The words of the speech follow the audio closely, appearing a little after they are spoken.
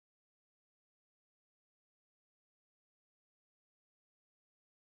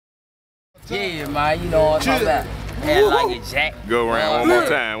Yeah, man, you know what I'm talking about. Had like a jack. Go around one more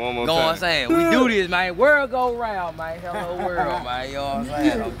time, one more time. Know what I'm saying? We do this, man. World go round, man. Hello world, man. You know what I'm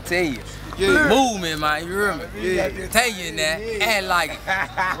saying? I'm telling you. Yeah. Movement, man. You hear me? Yeah. Tell you that. Act like it.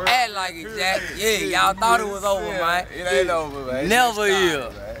 Act like it, Jack. Yeah, y'all thought it was over, man. It ain't over, man. Never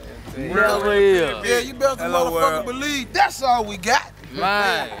is. Never is. Yeah, you better motherfucking believe that's all we got.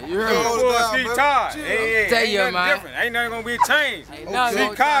 Man, you heard me? Skee Todd. Tell you, man. Different. Ain't nothing gonna be changed.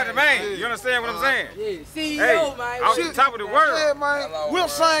 Skee Todd, the man. You understand what I'm saying? Yeah. CEO, man. Off the top of the world. Yeah, man. We'll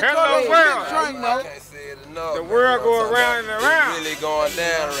sign Hello world. I can't say it enough. The world go around and around. Really going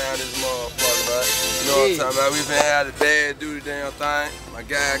down around this motherfucker, man. You know what I'm talking about? We been had the dad do the damn thing. My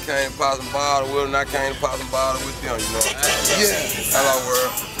guy came to pop some bottle with him, and I came to pop some bottle with them, you know. Yeah. Hello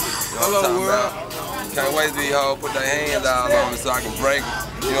world. You know what I'm talking about? Can't wait till these hoes put their hands out on me so I can break them.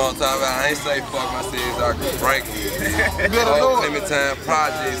 You know what I'm talking about? I ain't say fuck my city so I can break them. You better know it. Clementine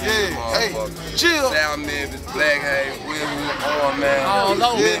Projects, Hey, chill. South Memphis, Black Hay, William, Arm, man.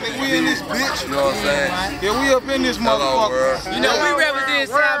 Yeah, we in this bitch. You know what I'm saying? Yeah, we up in this motherfucker. You know, we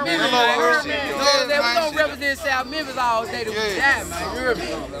represent South Memphis, man. Hello, You know what I'm saying? We gonna represent South Memphis all day till we die, man. You hear me?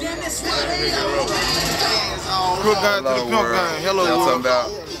 Crook guy to the pimp guy. Hello, I'm world. talking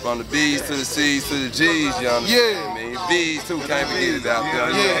about from the B's to the C's to the G's, you understand me? B's too, can't forget it out there,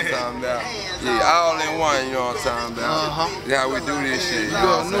 you know what I'm talking about? Yeah, all in one, you know what I'm talking about? That's how we do this shit, you know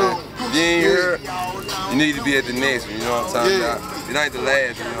what I'm saying? If you ain't here, you need to be at the next one, you know what I'm talking about? It ain't the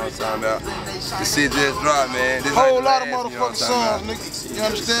last, you know what I'm talking about? The shit just dropped, man. This Whole lot of motherfucking songs, nigga. You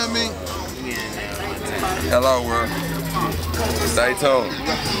understand me? Hello, world. Stay tuned.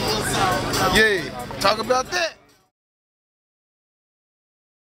 Yeah, talk about that.